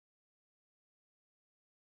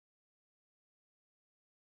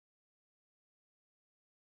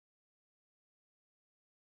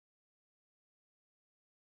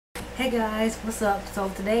Hey guys, what's up? So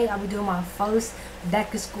today I'll be doing my first back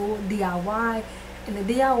to school DIY, and the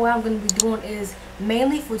DIY I'm going to be doing is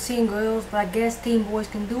mainly for teen girls, but I guess teen boys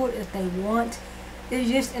can do it if they want. It's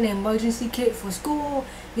just an emergency kit for school.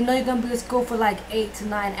 You know you're going to be at school for like 8 to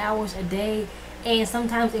 9 hours a day, and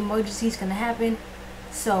sometimes emergencies can happen,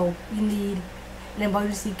 so you need an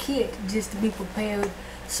emergency kit just to be prepared.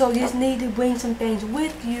 So you just need to bring some things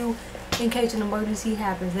with you in case an emergency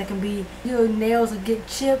happens. That can be your nails will get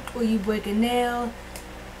chipped or you break a nail,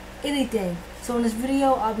 anything. So in this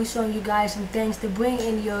video I'll be showing you guys some things to bring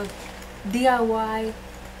in your DIY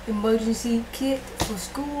emergency kit for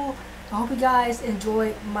school. I hope you guys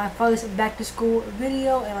enjoyed my first back to school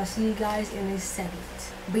video, and I'll see you guys in a second.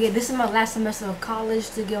 But yeah, this is my last semester of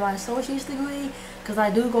college to get my associate's degree, because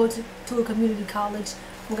I do go to a community college.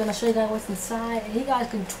 I'm going to show you guys what's inside, and you guys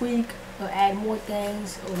can tweak or add more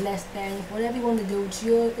things or less things, whatever you want to do. It's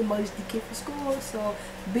your emergency kit for school, so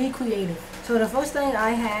be creative. So the first thing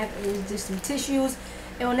I have is just some tissues.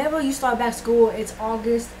 And whenever you start back school, it's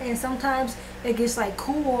August, and sometimes it gets like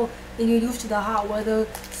cool and you're used to the hot weather,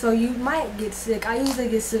 so you might get sick. I usually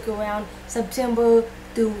get sick around September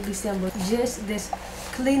through December. Just this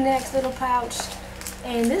Kleenex little pouch,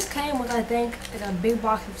 and this came with, I think, a big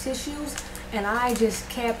box of tissues, and I just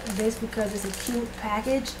kept this because it's a cute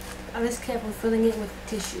package. I just kept refilling it with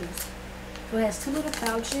tissues. So it has two little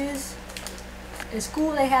pouches. In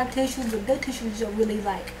school they have tissues, but their tissues are really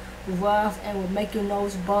like rough and will make your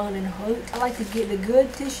nose burn and hurt. I like to get the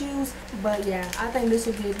good tissues, but yeah, I think this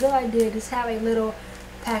would be a good idea. Just have a little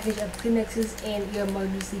package of Kleenexes in your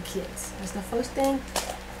emergency kits. That's the first thing.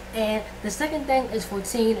 And the second thing is for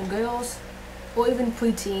teen girls or even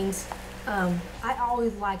preteens. I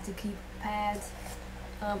always like to keep pads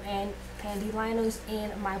and panty liners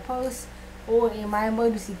in my purse or in my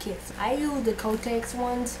emergency kits. I use the Kotex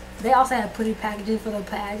ones. They also have pretty packaging for the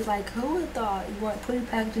pads. Like, who would have thought you want pretty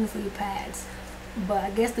packaging for your pads? But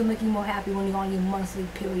I guess they'll make you more happy when you're on your monthly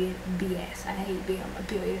period. BS. I hate being on my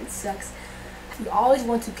period. It sucks. You always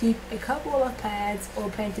want to keep a couple of pads or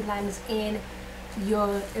panty liners in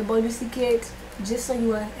your emergency kit, just so you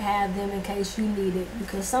will have them in case you need it,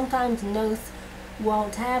 because sometimes nurse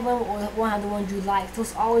won't have them or won't have the ones you like. So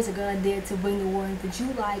it's always a good idea to bring the ones that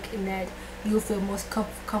you like and that you'll feel most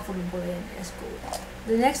comfortable in at school.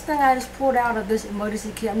 The next thing I just pulled out of this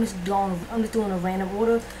emergency kit, I'm just doing a random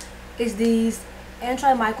order, is these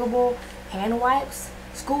antimicrobial hand wipes.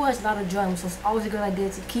 School has a lot of germs, so it's always a good idea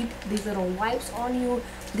to keep these little wipes on you.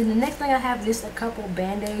 Then the next thing I have is a couple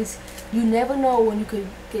band-aids. You never know when you could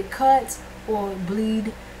get cut or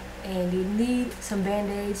bleed, and you need some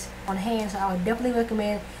band-aids on hand, so I would definitely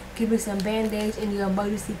recommend keeping some band-aids in your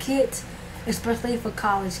emergency kit, especially for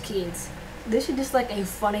college kids. This is just like a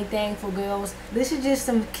funny thing for girls. This is just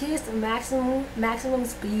some Kiss maximum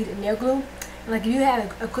speed nail glue. Like, if you have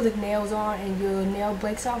acrylic nails on and your nail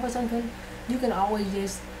breaks off or something, you can always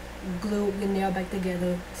just glue your nail back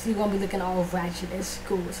together, so you're gonna be looking all ratchet at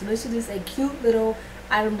school. So this is just a cute little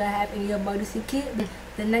item to have in your emergency kit.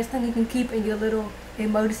 The next thing you can keep in your little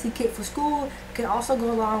emergency kit for school can also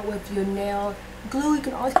go along with your nail glue. You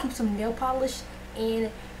can always keep some nail polish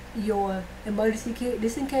in your emergency kit,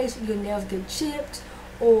 just in case your nails get chipped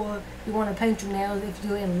or you want to paint your nails if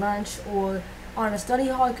you're in lunch or on a study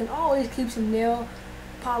hall. You can always keep some nail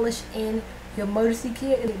polish in your emergency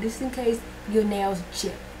kit, just in case your nails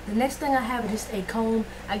chip. The next thing I have is just a comb.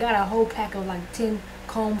 I got a whole pack of like 10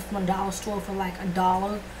 combs from a dollar store for like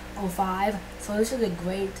 $1 or $5. So this is a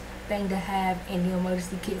great thing to have in your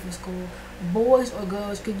emergency kit for school. Boys or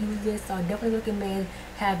girls could use this, so I definitely recommend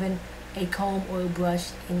having a comb or a brush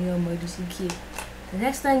in your emergency kit. The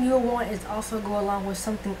next thing you'll want is also go along with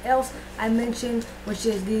something else I mentioned, which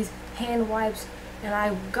is these hand wipes. And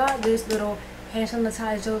I got this little hand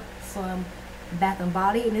sanitizer from Bath and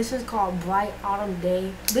Body, and this is called Bright Autumn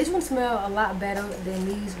Day. This one smells a lot better than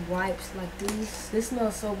these wipes like these. This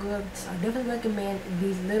smells so good, so I definitely recommend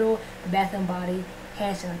these little Bath and Body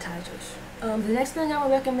hand sanitizers. The next thing I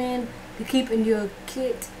would recommend to keep in your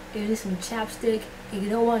kit is just some chapstick. If you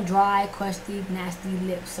don't want dry, crusty, nasty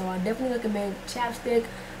lips, so I definitely recommend chapstick.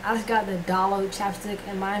 I just got the dollar chapstick,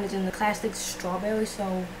 and mine is in the classic strawberry,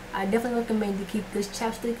 so I definitely recommend to keep this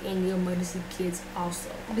chapstick in your emergency kits also.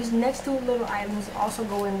 These next two little items also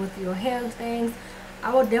go in with your hair things.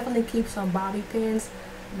 I will definitely keep some bobby pins.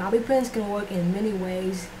 Bobby pins can work in many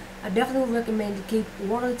ways. I definitely recommend to keep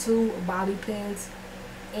 1 or 2 bobby pins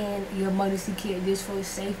in your emergency kit, just for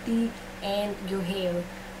safety and your hair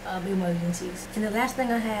emergencies. And the last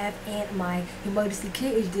thing I have in my emergency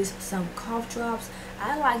kit is just some cough drops.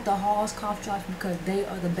 I like the Hall's cough drops because they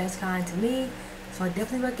are the best kind to me. So So I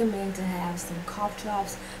definitely recommend to have some cough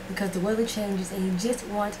drops because the weather changes and you just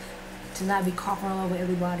want to not be coughing all over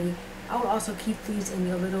everybody. I would also keep these in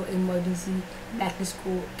your little emergency back to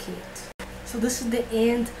school kit. So this is the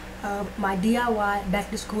end of my DIY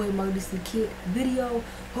back to school emergency kit video.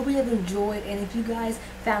 Hope you have enjoyed, and if you guys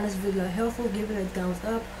found this video helpful, give it a thumbs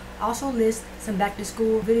up. Also list some back to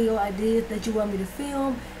school video ideas that you want me to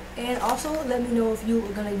film, and also let me know if you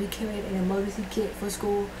are going to be carrying an emergency kit for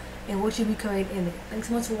school and what you'll be carrying in it. Thanks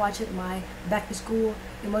so much for watching my back to school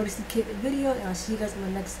emergency kit video, and I'll see you guys in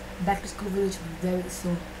my next back to school video very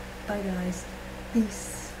soon. Bye guys.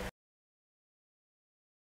 Peace.